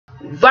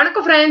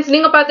வணக்கம் फ्रेंड्स,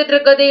 நீங்க பார்த்துட்டு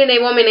இருக்கிறது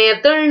இணைவோம்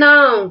இணையத்தில்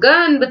நான் உங்க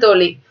அன்பு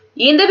தோழி.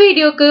 இந்த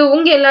வீடியோக்கு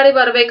உங்க எல்லாரையும்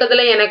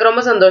வரவேற்கிறதுல எனக்கு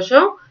ரொம்ப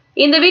சந்தோஷம்.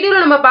 இந்த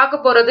வீடியோல நம்ம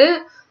பார்க்க போறது,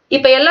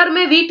 இப்ப எல்லாரும்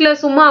வீட்ல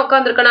சும்மா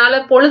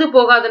உட்கார்ந்திருக்கனால பொழுது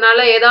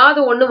போகாதனால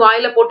ஏதாவது ஒண்ணு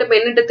வாயில போட்டு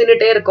மென்னிட்டு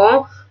தின்னுட்டே இருக்கோம்.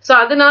 சோ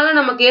அதனால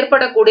நமக்கு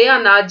ஏற்படக்கூடிய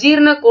அந்த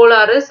அஜீரண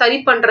கோளாறு சரி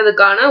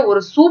பண்றதுக்கான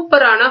ஒரு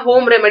சூப்பரான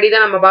ஹோம் ரெமெடி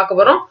தான் நம்ம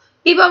பார்க்க போறோம்.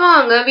 இப்ப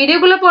வாங்க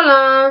வீடியோக்குள்ள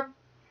போலாம்.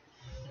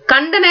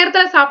 கண்ட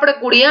நேரத்துல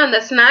சாப்பிடக்கூடிய அந்த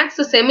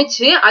ஸ்நாக்ஸ்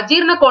செமிச்சு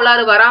அஜீரண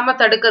கோளாறு வராம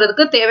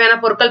தடுக்கிறதுக்கு தேவையான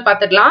பொருட்கள்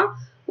பார்த்துடலாம்.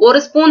 ஒரு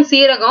ஸ்பூன்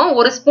சீரகம்,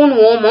 ஒரு ஸ்பூன்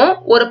ஓமம்,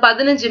 ஒரு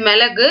 15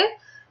 மிளகு,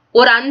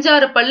 ஒரு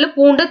 5-6 பல்லு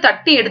பூண்டு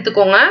தட்டி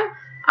எடுத்துக்கோங்க.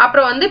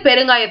 அப்புறம்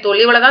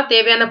பெருங்காயத்தூள். இவ்வளவுதான்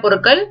தேவையான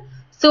பொருட்கள்.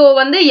 சோ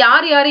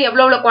யார் யாரு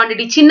எவ்வளவு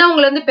குவான்டிட்டி,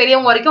 சின்னவங்கல இருந்து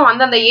பெரியவங்க வரைக்கும்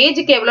அந்தந்த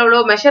ஏஜுக்கு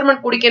எவ்வளவு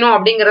மெஷர்மெண்ட் குடிக்கணும்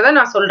அப்படிங்கறத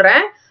நான்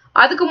சொல்றேன்.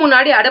 அதுக்கு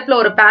முன்னாடி அடுப்புல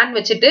ஒரு பேன்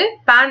வச்சுட்டு,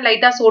 பேன்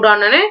லைட்டா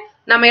சூடானனே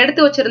நம்ம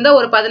எடுத்து வச்சிருந்த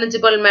ஒரு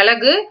 15 பல்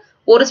மிளகு,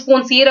 ஒரு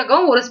ஸ்பூன்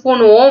சீரகம், ஒரு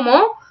ஸ்பூன்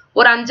ஓமம்,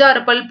 ஒரு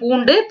 5-6 பல்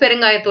பூண்டு,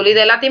 பெருங்காயத்தூள் இது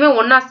எல்லாத்தையுமே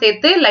ஒன்னா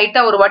சேர்த்து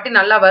லைட்டா ஒரு வாட்டி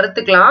நல்லா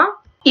வறுத்துக்கலாம்.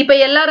 இப்ப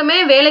எல்லாருமே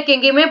வேலைக்கு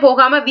எங்கேயுமே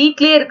போகாம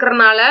வீட்லயே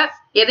இருக்கறனால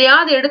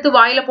எதையாவது எடுத்து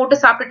வாயில போட்டு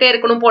சாப்பிட்டுட்டே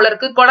இருக்கணும் போல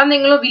இருக்கு.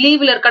 குழந்தைங்களும்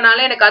விலீவ்ல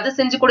இருக்கனால எனக்கு அது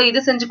செஞ்சு கொடு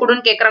இது செஞ்சு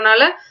கொடுன்னு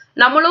கேக்குறனால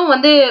நம்மளும்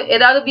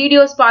ஏதாவது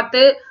வீடியோஸ்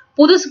பார்த்து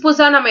புதுசு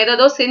புதுசா நம்ம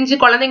ஏதோ செஞ்சு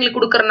குழந்தைங்களுக்கு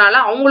கொடுக்கறனால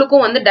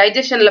அவங்களுக்கும்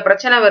டைஜஷன்ல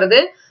பிரச்சனை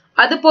வருது.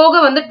 அது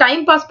போக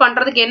டைம் பாஸ்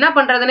பண்றதுக்கு என்ன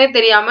பண்றதுன்னே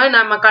தெரியாம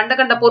நம்ம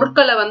கண்ட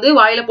பொருட்களை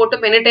வாயில போட்டு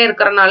மென்னிட்டே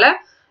இருக்கறனால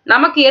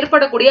நமக்கு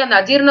ஏற்படக்கூடிய அந்த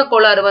அஜீரண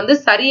கோளாறு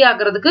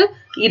சரியாகிறதுக்கு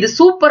இது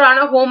சூப்பரான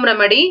ஹோம்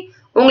ரெமெடி.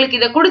 உங்களுக்கு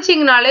இதை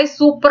குடிச்சீங்கனாலே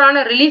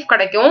சூப்பரான ரிலீஃப்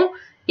கிடைக்கும்.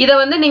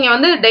 இதை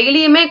நீங்க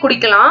டெய்லியுமே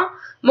குடிக்கலாம்.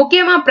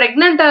 முக்கியமா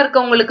பிரெக்னெண்டா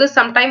இருக்கவங்களுக்கு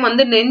சம்டைம்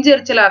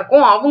நெஞ்செரிச்சலா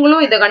இருக்கும்.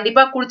 அவங்களும் இதை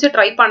கண்டிப்பா குடிச்சு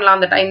ட்ரை பண்ணலாம்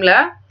அந்த டைம்ல.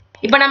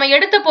 இப்ப நம்ம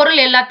எடுத்த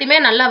பொருள் எல்லாத்தையுமே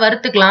நல்லா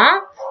வறுத்துக்கலாம்.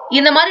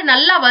 இந்த மாதிரி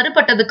நல்லா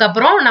வறுபட்டதுக்கு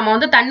அப்புறம்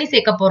நம்ம தண்ணி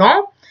சேர்க்க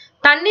போறோம்.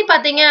 தண்ணி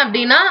பாத்தீங்க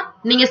அப்படின்னா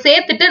நீங்க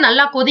சேர்த்துட்டு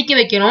நல்லா கொதிக்க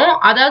வைக்கணும்.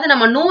 அதாவது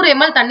நம்ம 100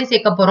 ml தண்ணி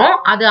சேர்க்க போறோம்.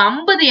 அது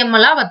 50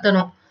 ml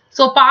வத்தணும்.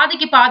 சோ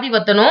பாதிக்கு பாதி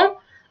வத்தணும்.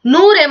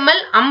 100 ml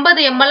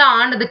 50 ml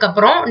ஆனதுக்கு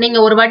அப்புறம் நீங்க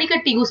ஒரு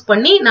வடிகட்டி யூஸ்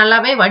பண்ணி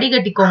நல்லாவே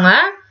வடிகட்டிக்கோங்க.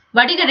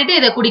 வடிகட்டிட்டு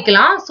இதை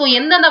குடிக்கலாம். சோ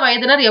எந்தெந்த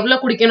வயதினர்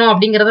எவ்வளவு குடிக்கணும்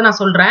அப்படிங்கறத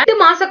நான் சொல்றேன். 8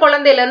 மாச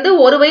குழந்தையில இருந்து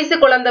 1 வயசு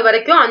குழந்தை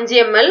வரைக்கும்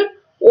 5 ml,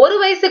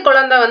 1 வயசு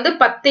குழந்தை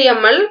 10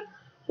 ml,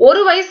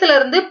 1 வயசுல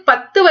இருந்து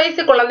 10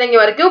 வயசு குழந்தைங்க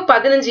வரைக்கும்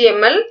 15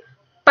 ml,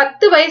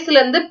 10 வயசுல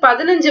இருந்து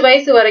 15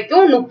 வயசு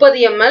வரைக்கும் 30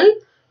 ml,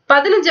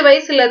 15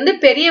 வயசுல இருந்து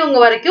பெரியவங்க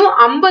வரைக்கும்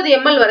 50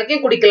 ml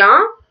வரைக்கும்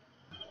குடிக்கலாம்.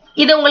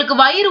 இது உங்களுக்கு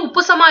வயிறு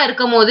உப்புசமா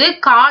இருக்கும் போது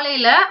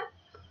காலையில,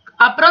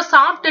 அப்புறம்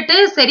சாப்பிட்டுட்டு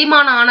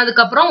செரிமானம்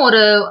ஆனதுக்கு அப்புறம்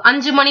ஒரு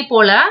 5 மணி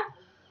போல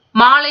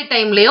மாலை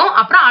டைம்லயும்,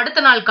 அப்புறம்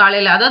அடுத்த நாள்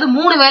காலையில, அதாவது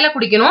 3 வேளை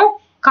குடிக்கணும்.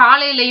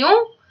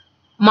 காலையிலயும்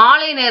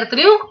மாலை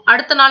நேரத்திலையும்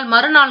அடுத்த நாள்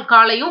மறுநாள்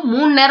காலையும்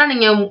 3 நேரம்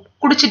நீங்க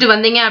குடிச்சிட்டு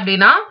வந்தீங்க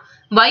அப்படின்னா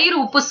வயிறு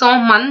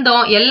உப்புசம்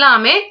மந்தம்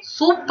எல்லாமே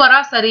சூப்பரா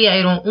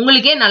சரியாயிரும்.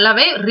 உங்களுக்கே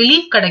நல்லாவே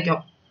ரிலீஃப்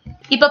கிடைக்கும்.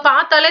 இப்ப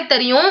பார்த்தாலே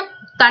தெரியும்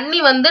தண்ணி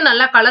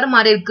நல்லா கலர்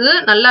மாறி இருக்கு,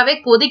 நல்லாவே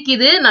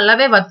கொதிக்குது,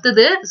 நல்லாவே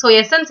வத்துது. சோ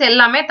எசன்ஸ்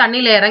எல்லாமே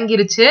தண்ணியில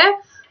இறங்கிருச்சு.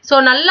 சோ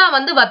நல்லா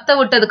வத்த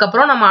விட்டதுக்கு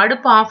அப்புறம் நம்ம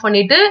அடுப்பு ஆஃப்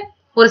பண்ணிட்டு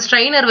ஒரு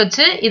ஸ்ட்ரெயினர்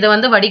வச்சு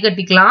இதை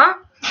வடிகட்டிக்கலாம்.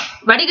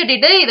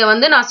 வடிகட்டிட்டு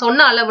இதை நான்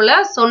சொன்ன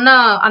அளவுல சொன்ன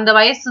அந்த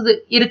வயசு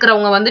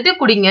இருக்கிறவங்க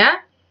குடிங்க.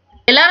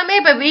 எல்லாருமே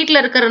இப்ப வீட்ல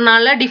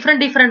இருக்கிறதுனால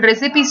டிஃப்ரெண்ட்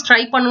ரெசிபிஸ்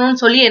ட்ரை பண்ணணும்னு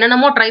சொல்லி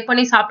என்னென்னமோ ட்ரை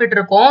பண்ணி சாப்பிட்டுட்டு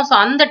இருக்கோம். ஸோ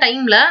அந்த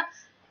டைம்ல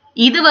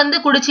இது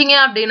குடிச்சிங்க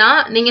அப்படின்னா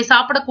நீங்க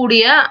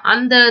சாப்பிடக்கூடிய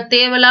அந்த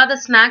தேவையில்லாத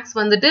ஸ்நாக்ஸ்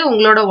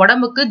உங்களோட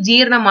உடம்புக்கு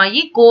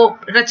ஜீரணமாகி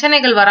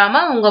பிரச்சனைகள்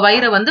வராம உங்க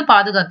வயிறை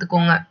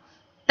பாதுகாத்துக்கோங்க.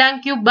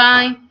 தேங்க்யூ,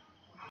 பாய்.